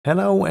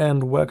Hello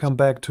and welcome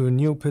back to a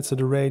new pixel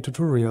array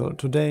tutorial.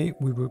 Today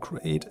we will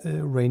create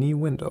a rainy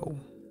window.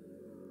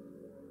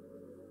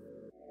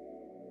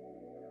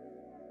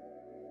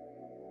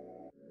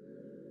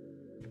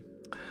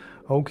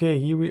 Okay,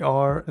 here we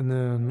are in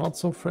a not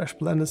so fresh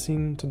Blender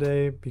scene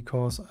today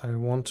because I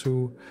want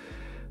to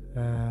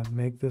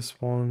make this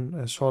one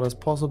as short as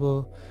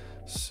possible.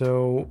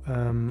 So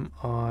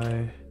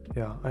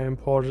I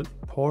imported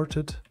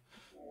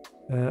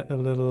a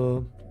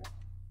little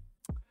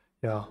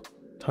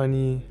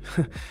tiny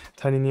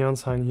tiny neon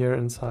sign here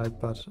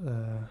inside, but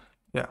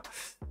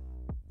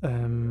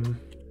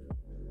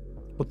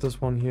put this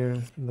one here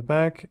in the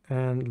back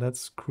and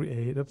let's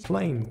create a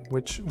plane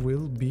which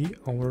will be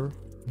our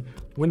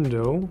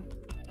window.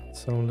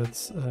 So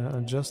let's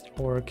adjust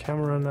our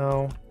camera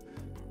now.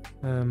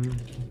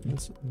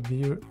 Let's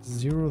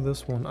zero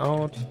this one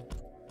out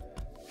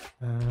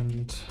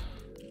and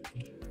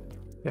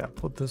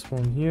put this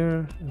one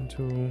here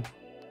into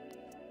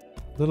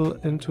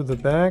the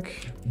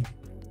back,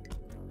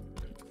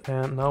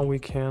 and now we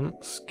can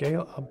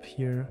scale up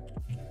here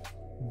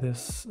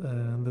this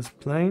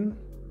plane,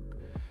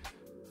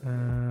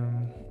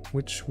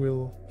 which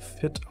will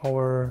fit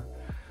our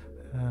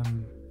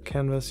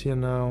canvas here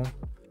now,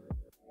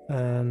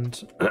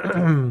 and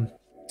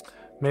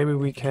maybe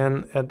we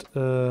can add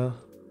a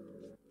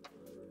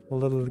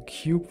little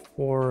cube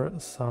for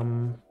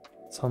some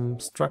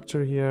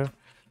structure here.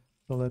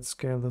 So let's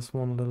scale this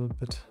one a little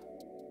bit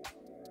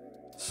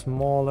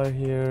smaller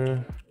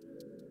here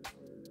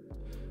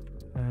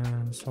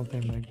and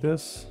something like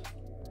this.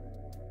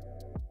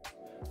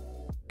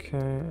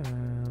 Okay,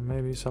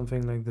 maybe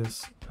something like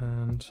this.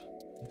 And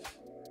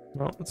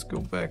now let's go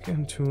back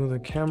into the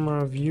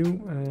camera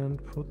view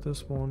and put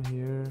this one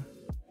here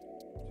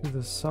to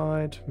the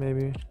side.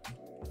 Maybe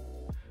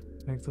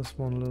make this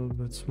one a little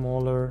bit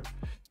smaller,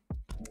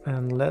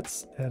 and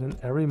let's add an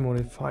array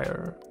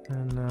modifier.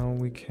 And now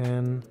we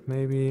can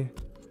maybe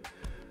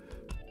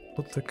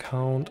put the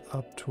count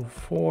up to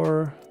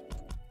 4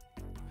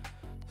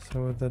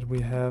 so that we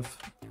have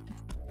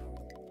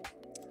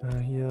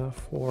here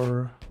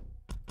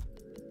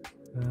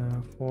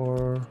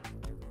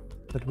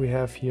that we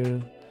have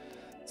here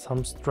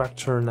some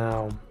structure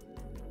now.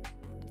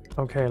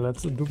 Okay,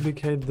 let's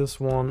duplicate this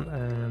one,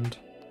 and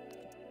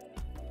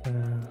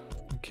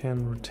we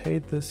can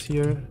rotate this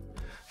here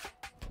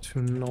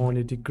to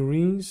 90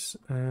 degrees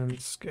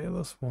and scale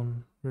this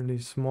one really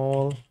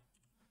small,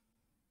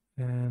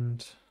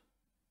 and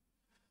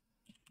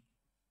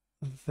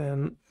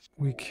then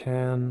we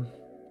can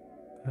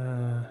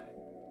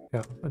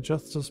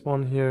adjust this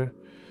one here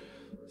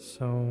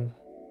so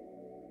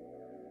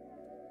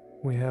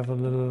we have a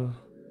little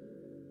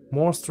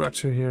more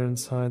structure here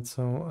inside.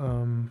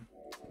 So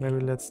maybe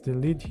let's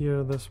delete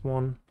here this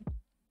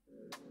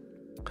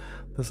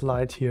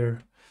light here,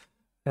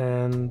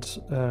 and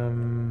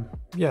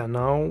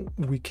now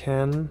we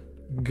can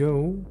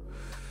go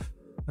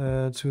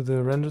to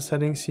the render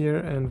settings here,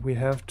 and we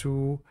have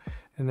to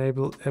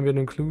enable ambient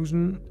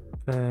occlusion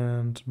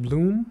and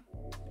bloom,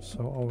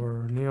 so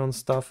our neon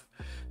stuff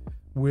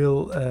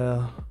will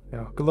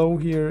glow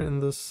here in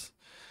this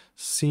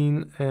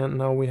scene. And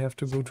now we have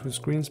to go to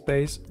screen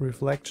space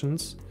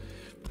reflections,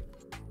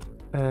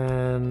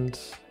 and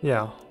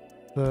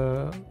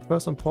the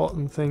first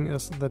important thing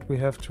is that we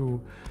have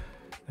to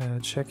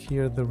check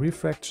here the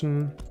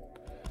refraction,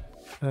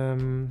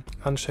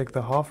 uncheck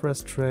the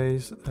half-rest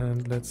trace,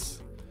 and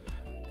let's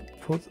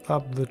put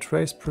up the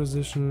trace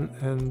precision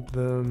and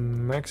the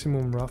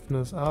maximum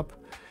roughness up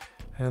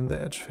and the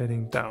edge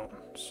fading down.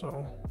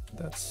 So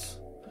that's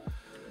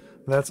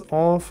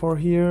all for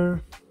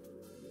here.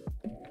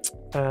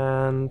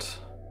 And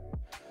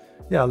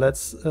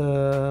let's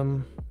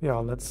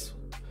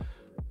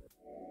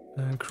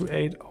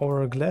create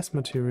our glass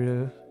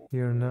material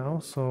here now.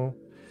 So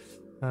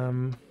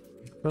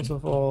first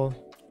of all,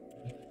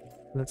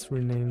 let's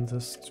rename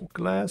this to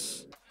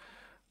glass,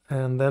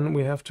 and then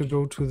we have to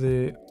go to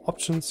the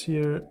options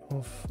here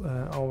of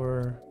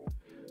our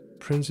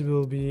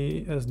Principal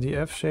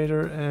BSDF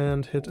shader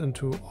and hit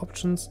into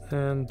options,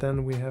 and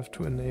then we have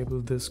to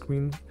enable the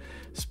screen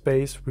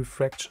space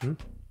refraction.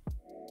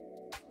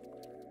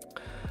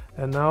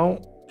 And now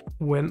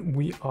when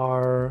we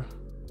are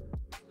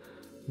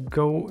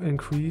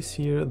increase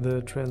here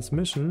the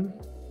transmission,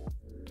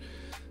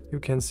 you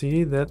can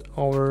see that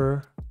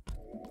our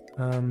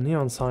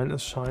neon sign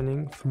is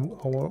shining through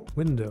our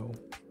window.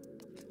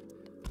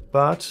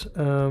 But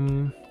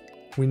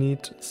we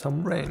need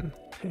some rain.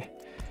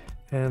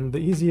 And the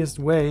easiest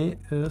way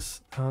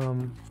is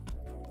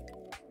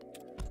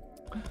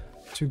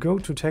to go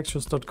to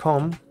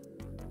textures.com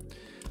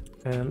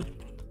and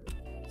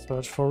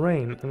search for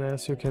rain. And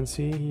as you can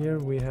see here,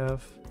 we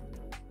have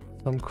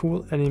some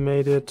cool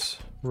animated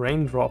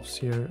raindrops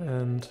here,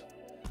 and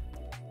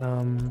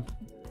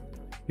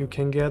you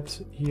can get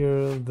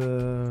here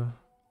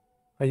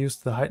I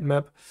used the height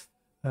map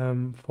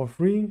for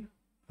free,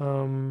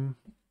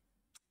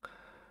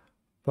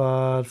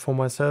 but for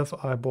myself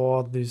I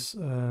bought this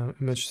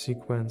image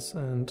sequence,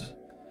 and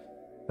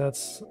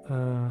that's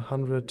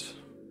 100,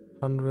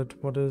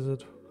 what is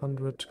it?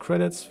 100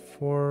 credits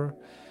for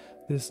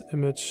this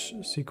image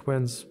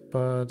sequence,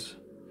 but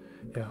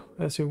yeah,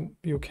 as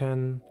you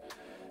can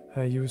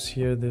use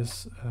here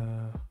this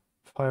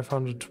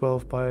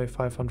 512 by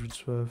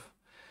 512.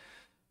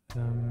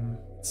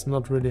 It's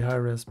not really high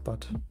res,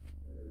 but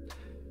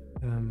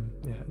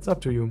yeah, it's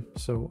up to you.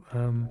 So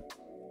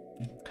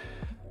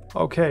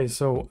okay,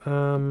 so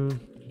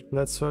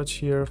let's search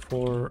here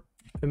for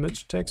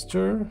image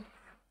texture.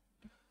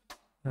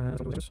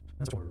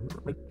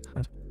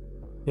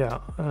 Yeah,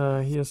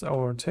 here's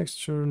our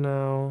texture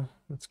now.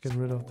 Let's get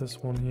rid of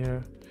this one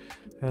here.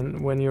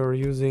 And when you're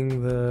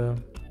using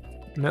the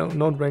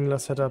node wrangler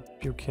setup,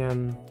 you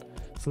can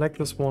select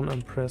this one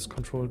and press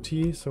Ctrl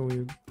T, so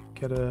you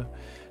get a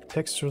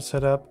texture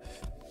setup.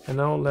 And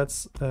now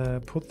let's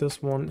put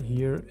this one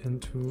here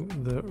into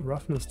the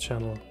roughness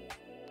channel.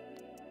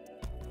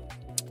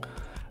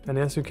 And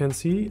as you can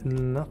see,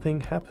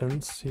 nothing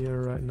happens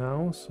here right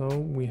now, so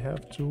we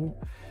have to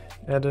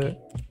add a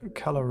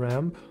color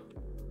ramp.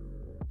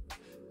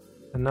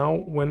 And now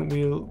when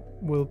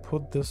we'll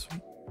put this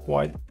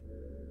white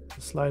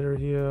slider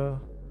here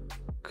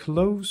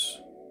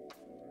close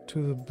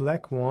to the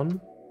black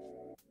one,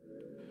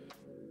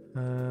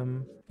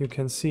 you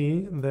can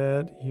see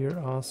that here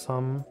are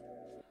some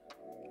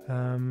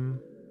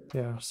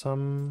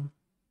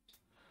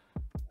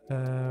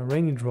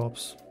rainy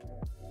drops.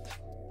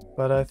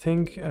 But I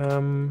think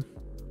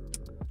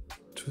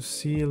to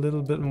see a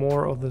little bit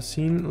more of the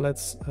scene,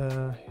 let's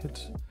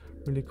hit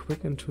really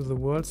quick into the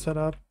world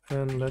setup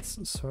and let's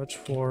search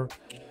for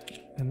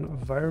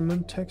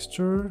environment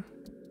texture.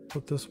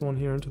 Put this one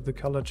here into the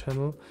color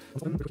channel.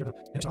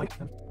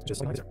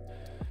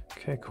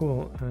 Okay,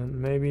 cool. And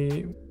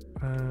maybe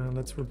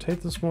let's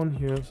rotate this one.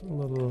 Here's a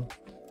little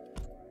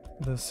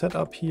the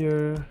setup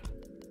here.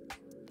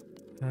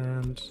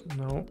 And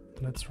now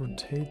let's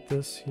rotate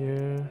this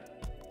here.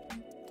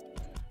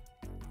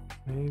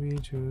 Maybe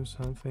do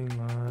something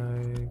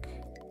like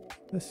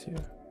this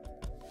here.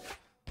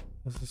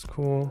 This is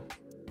cool.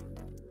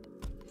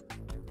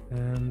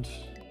 And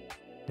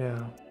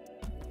yeah,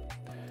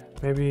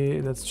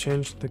 maybe let's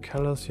change the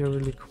colors here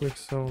really quick.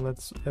 So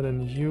let's add a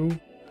hue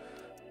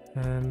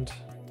and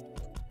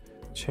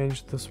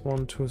change this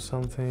one to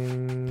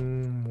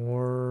something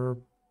more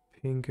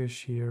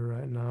pinkish here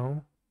right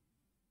now.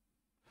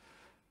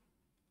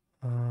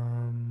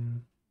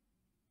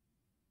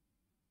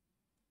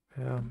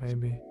 Yeah,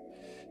 maybe.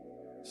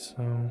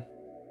 So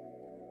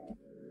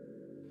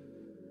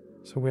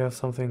we have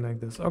something like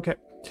this. Okay,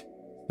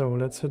 so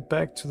let's hit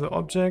back to the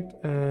object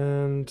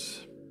and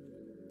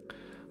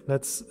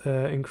let's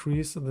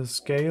increase the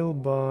scale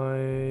by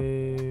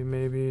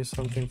maybe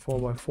something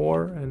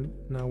 4x4, and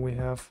now we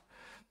have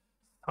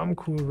some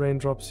cool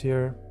raindrops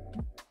here.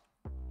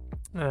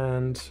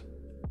 And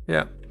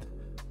yeah,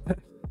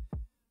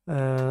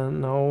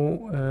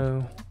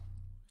 now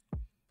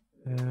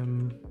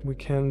we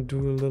can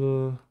do a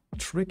little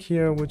trick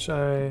here, which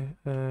I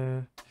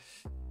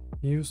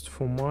used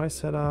for my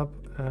setup.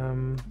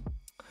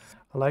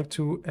 I like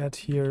to add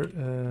here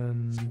a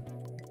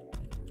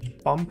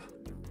bump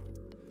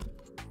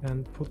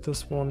and put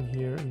this one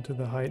here into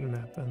the height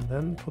map, and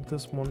then put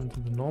this one into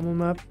the normal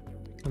map.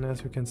 And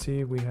as you can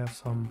see, we have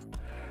some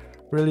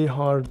really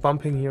hard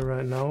bumping here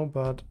right now,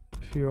 but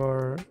if you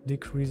are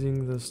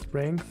decreasing the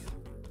strength,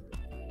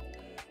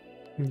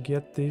 you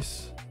get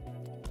this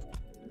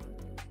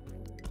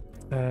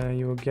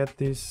you will get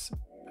these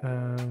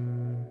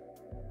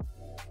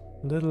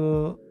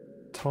little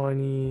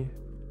tiny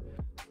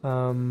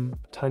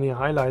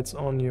highlights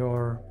on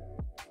your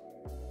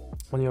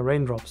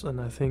raindrops, and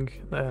I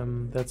think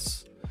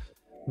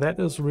that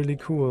is really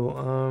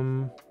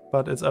cool.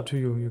 But it's up to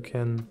you. You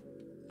can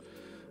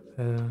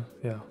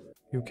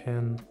you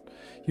can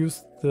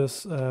use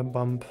this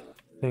bump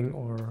thing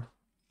or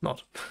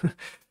not.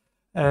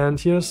 And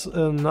here's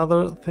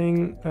another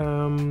thing.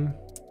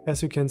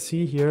 As you can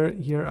see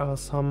here are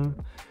some,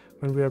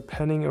 when we are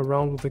panning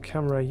around with the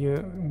camera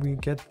here, we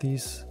get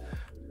these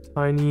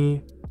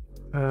tiny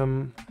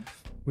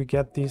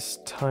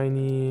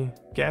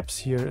gaps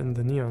here in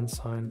the neon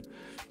sign,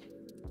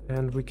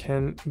 and we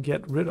can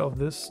get rid of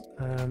this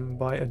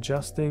by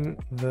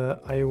adjusting the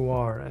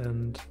IOR,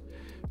 and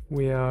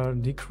we are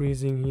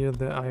decreasing here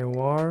the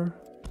IOR.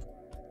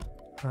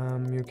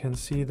 You can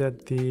see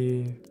that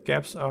the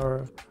gaps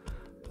are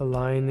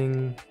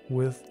aligning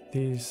with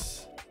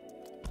these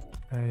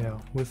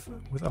with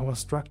our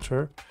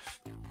structure,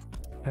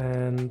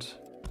 and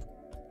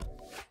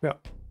yeah,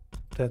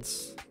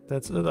 that's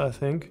it, I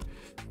think.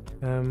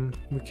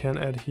 We can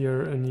add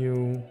here a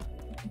new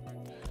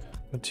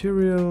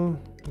material,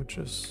 which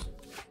is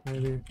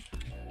maybe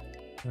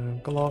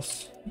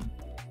gloss.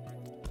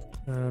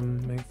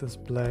 Make this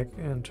black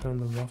and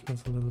turn the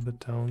roughness a little bit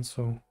down,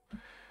 so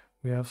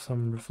we have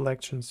some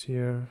reflections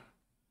here.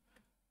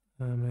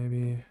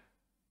 Maybe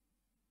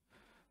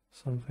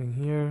something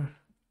here.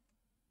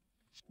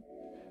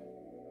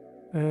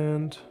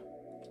 And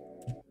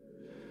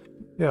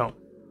yeah,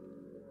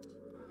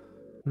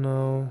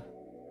 now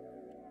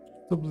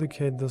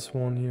duplicate this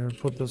one here,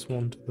 put this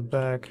one to the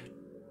back.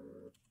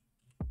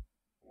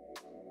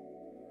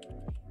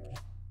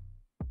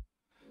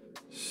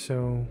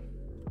 So,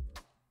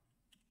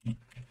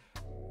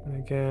 and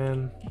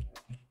again,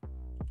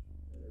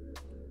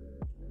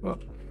 oh.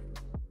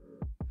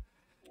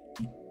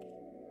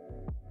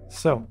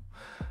 So,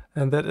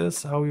 and that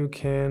is how you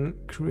can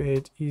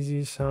create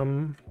easy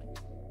some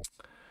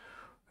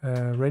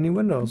rainy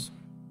windows.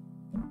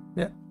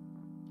 Yeah.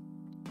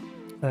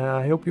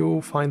 I hope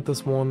you find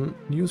this one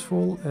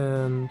useful,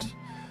 and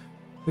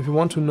if you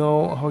want to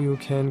know how you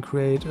can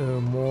create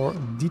a more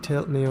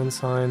detailed neon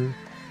sign,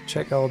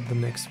 check out the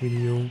next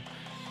video.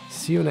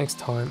 See you next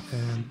time,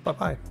 and bye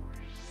bye.